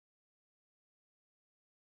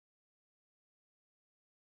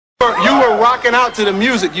were rocking out to the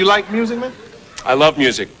music. You like music, man? I love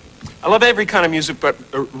music. I love every kind of music, but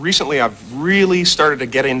recently I've really started to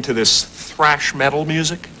get into this thrash metal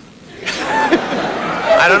music.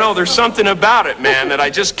 I don't know, there's something about it, man, that I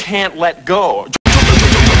just can't let go.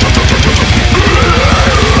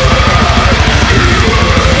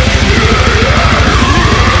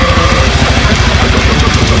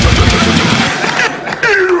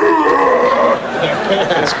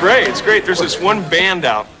 It's great, it's great. There's this one band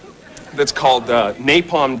out that's called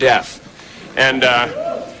Napalm Death. And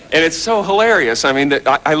it's so hilarious. I mean,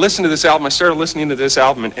 I listened to this album, I started listening to this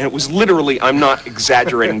album, and it was literally, I'm not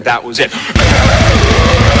exaggerating, that was it.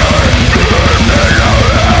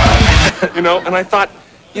 You know, and I thought,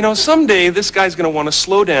 you know, someday this guy's gonna want to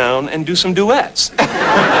slow down and do some duets.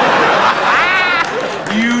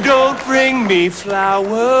 You don't bring me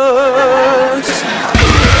flowers.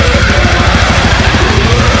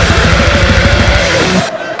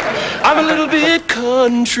 I'm a little bit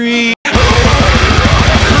country.